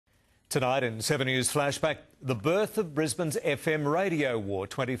Tonight in 7 News Flashback, the birth of Brisbane's FM radio war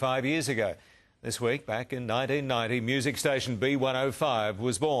 25 years ago. This week, back in 1990, music station B105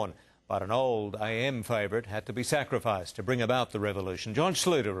 was born, but an old AM favourite had to be sacrificed to bring about the revolution. John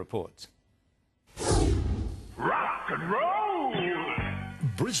Schluter reports. Rock and roll!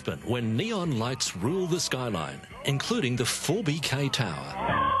 Brisbane, when neon lights rule the skyline, including the 4BK Tower.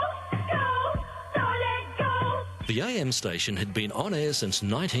 The AM station had been on air since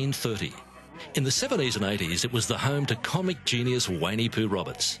 1930. In the 70s and 80s, it was the home to comic genius Wayne Pooh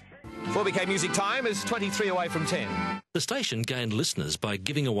Roberts. 4BK music time is 23 away from 10. The station gained listeners by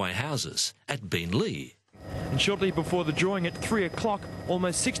giving away houses at Beenleigh. And shortly before the drawing at 3 o'clock,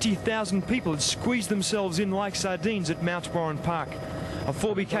 almost 60,000 people had squeezed themselves in like sardines at Mount Warren Park. A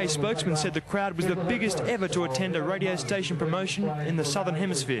 4BK spokesman said the crowd was the biggest ever to attend a radio station promotion in the Southern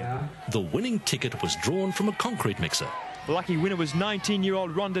Hemisphere. The winning ticket was drawn from a concrete mixer. The lucky winner was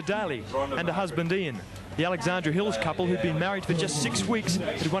 19-year-old Rhonda Daly and her husband Ian. The Alexandra Hills couple, who'd been married for just 6 weeks,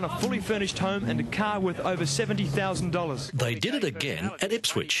 had won a fully furnished home and a car worth over $70,000. They did it again at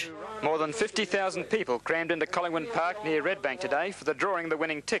Ipswich. More than 50,000 people crammed into Collingwood Park near Redbank today for the drawing the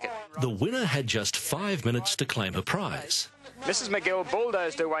winning ticket. The winner had just 5 minutes to claim her prize. Mrs McGill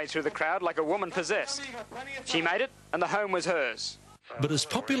bulldozed her way through the crowd like a woman possessed. She made it, and the home was hers. But as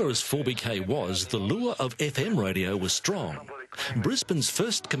popular as 4BK was, the lure of FM radio was strong. Brisbane's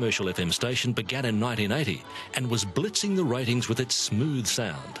first commercial FM station began in 1980 and was blitzing the ratings with its smooth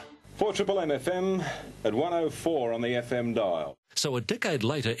sound. 4MMM FM at 104 on the FM dial. So a decade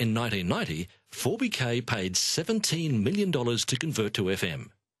later, in 1990, 4BK paid $17 million to convert to FM.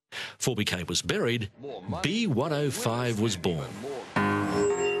 4BK was buried, B105 was born.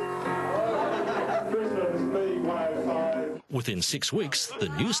 Within 6 weeks, the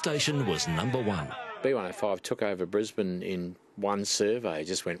new station was #1. B105 took over Brisbane in one survey,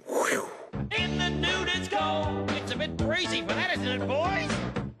 just went whew. In the nude it's cold. It's a bit breezy for that, isn't it, boys?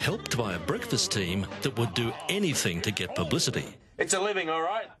 Helped by a breakfast team that would do anything to get publicity. It's a living, all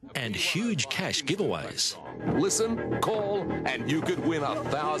right? And huge cash giveaways. Listen, call, and you could win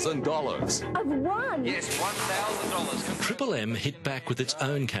 $1,000. I've won! Yes, $1,000. Triple M hit back with its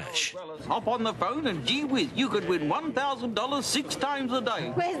own cash. Hop on the phone and gee whiz, you could win $1,000 6 times a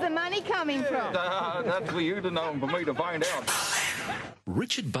day. Where's the money coming from? That's for you to know and for me to find out.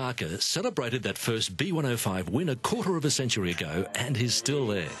 Richard Barker celebrated that first B105 win a quarter of a century ago, and he's still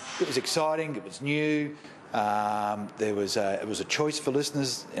there. It was exciting, it was new. It was a choice for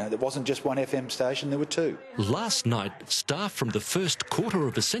listeners. You know, there wasn't just one FM station, there were 2. Last night, staff from the first quarter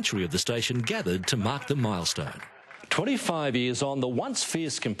of a century of the station gathered to mark the milestone. 25 years on, the once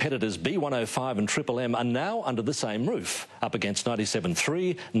fierce competitors B105 and Triple M are now under the same roof, up against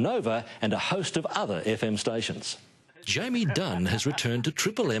 97.3, Nova and a host of other FM stations. Jamie Dunn has returned to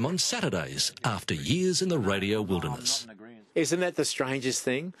Triple M on Saturdays after years in the radio wilderness. Isn't that the strangest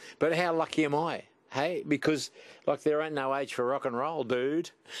thing? But how lucky am I? Hey, because, like, there ain't no age for rock and roll,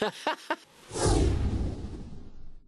 dude.